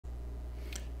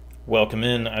Welcome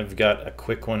in. I've got a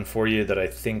quick one for you that I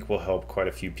think will help quite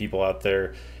a few people out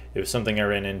there. It was something I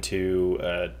ran into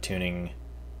tuning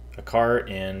a car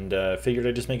and figured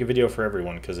I'd just make a video for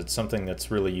everyone because it's something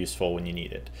that's really useful when you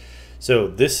need it. So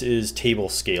this is table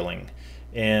scaling,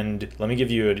 and let me give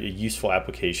you a useful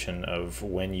application of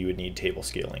when you would need table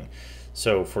scaling.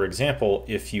 So for example,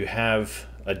 if you have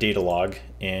a data log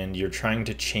and you're trying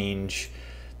to change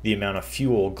the amount of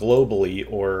fuel globally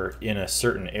or in a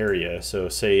certain area, so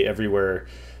say everywhere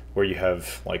where you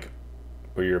have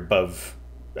where you're above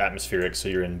atmospheric, so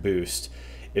you're in boost,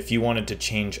 if you wanted to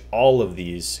change all of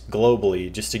these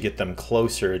globally just to get them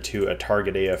closer to a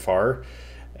target AFR,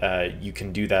 you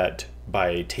can do that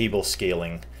by table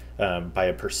scaling by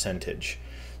a percentage.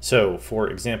 So for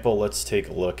example, let's take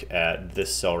a look at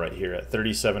this cell right here at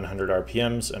 3,700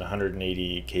 RPMs and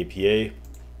 180 kPa.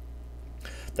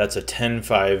 That's a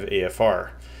 10.5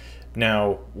 AFR.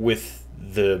 Now with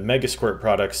the Megasquirt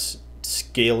products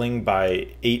scaling by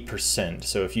 8%,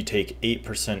 so if you take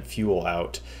 8% fuel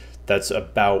out, that's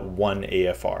about 1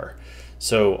 AFR.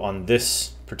 So on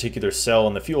this particular cell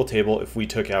in the fuel table, if we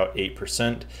took out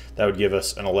 8%, that would give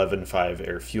us an 11.5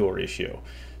 air-fuel ratio.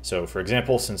 So for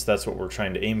example, since that's what we're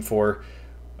trying to aim for,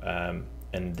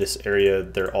 in this area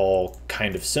they're all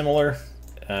kind of similar,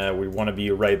 we want to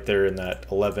be right there in that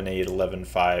 11.8,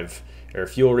 11.5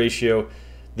 air-fuel ratio.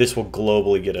 This will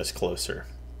globally get us closer.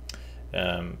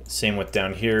 Same with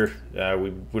down here.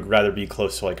 We would rather be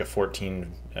close to like a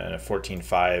 14,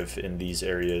 14.5 in these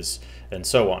areas, and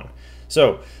so on.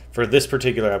 So for this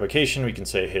particular application, we can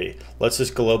say, hey, let's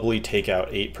just globally take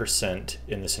out 8%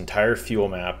 in this entire fuel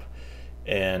map,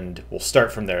 and we'll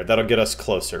start from there. That'll get us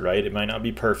closer, right? It might not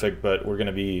be perfect, but we're going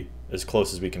to be as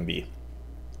close as we can be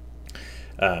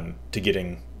to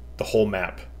getting the whole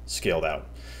map scaled out.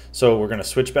 So we're going to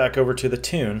switch back over to the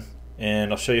tune,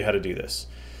 and I'll show you how to do this.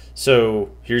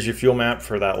 So here's your fuel map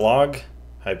for that log,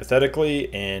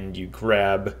 hypothetically, and you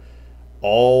grab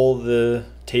all the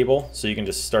table. So you can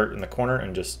just start in the corner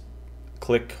and just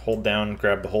click, hold down,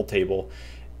 grab the whole table,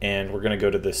 and we're going to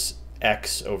go to this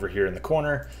X over here in the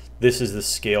corner. This is the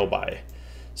scale by.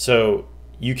 So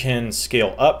you can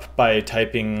scale up by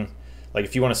typing, like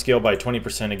if you want to scale by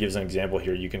 20%, it gives an example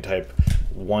here. You can type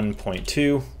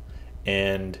 1.2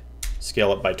 and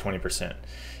scale up by 20%.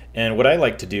 And what I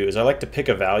like to do is I like to pick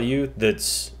a value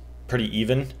that's pretty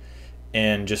even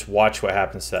and just watch what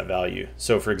happens to that value.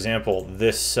 So for example,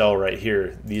 this cell right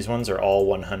here, these ones are all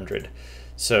 100.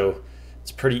 So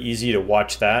it's pretty easy to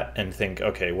watch that and think,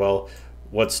 okay, well,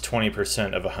 what's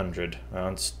 20% of 100? Well,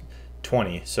 it's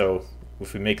 20. So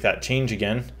if we make that change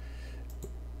again,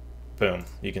 boom,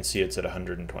 you can see it's at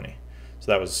 120.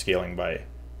 So that was scaling by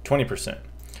 20%.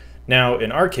 Now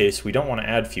in our case, we don't want to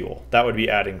add fuel. That would be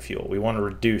adding fuel. We want to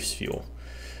reduce fuel.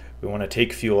 We want to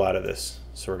take fuel out of this.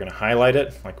 So we're going to highlight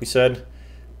it, like we said.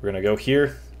 We're going to go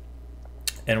here,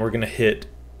 and we're going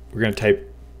to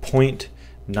type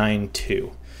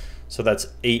 0.92. So that's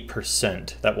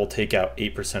 8%. That will take out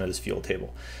 8% of this fuel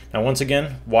table. Now once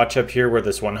again, watch up here where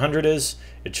this 100 is.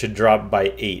 It should drop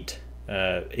by 8.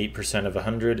 8% of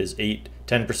 100 is 8,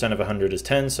 10% of 100 is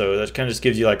 10, so that kind of just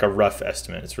gives you like a rough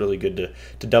estimate. It's really good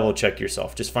to double check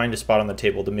yourself. Just find a spot on the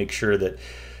table to make sure that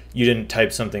you didn't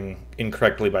type something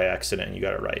incorrectly by accident and you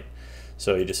got it right.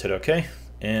 So you just hit OK,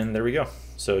 and there we go.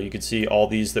 So you can see all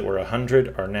these that were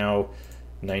 100 are now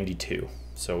 92.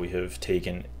 So we have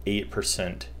taken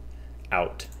 8%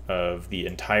 out of the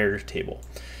entire table.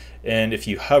 And if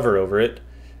you hover over it,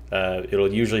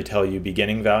 it'll usually tell you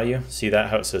beginning value. See that,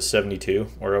 how it says 72?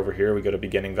 Or over here we go to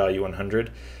beginning value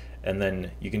 100, and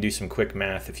then you can do some quick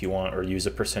math if you want, or use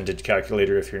a percentage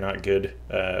calculator if you're not good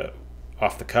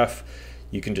off the cuff.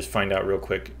 You can just find out real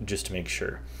quick just to make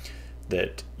sure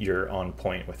that you're on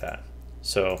point with that.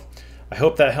 So I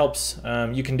hope that helps.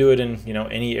 You can do it in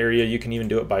any area. You can even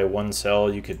do it by one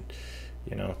cell. You could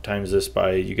times this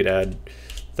by, you could add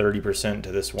 30%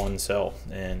 to this one cell,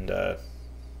 and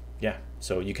yeah,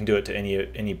 so you can do it to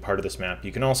any part of this map.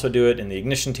 You can also do it in the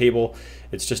ignition table.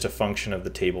 It's just a function of the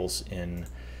tables in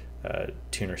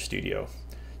Tuner Studio.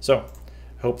 So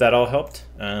hope that all helped.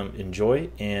 Enjoy,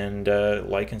 and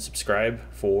like and subscribe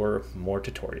for more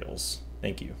tutorials.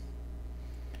 Thank you.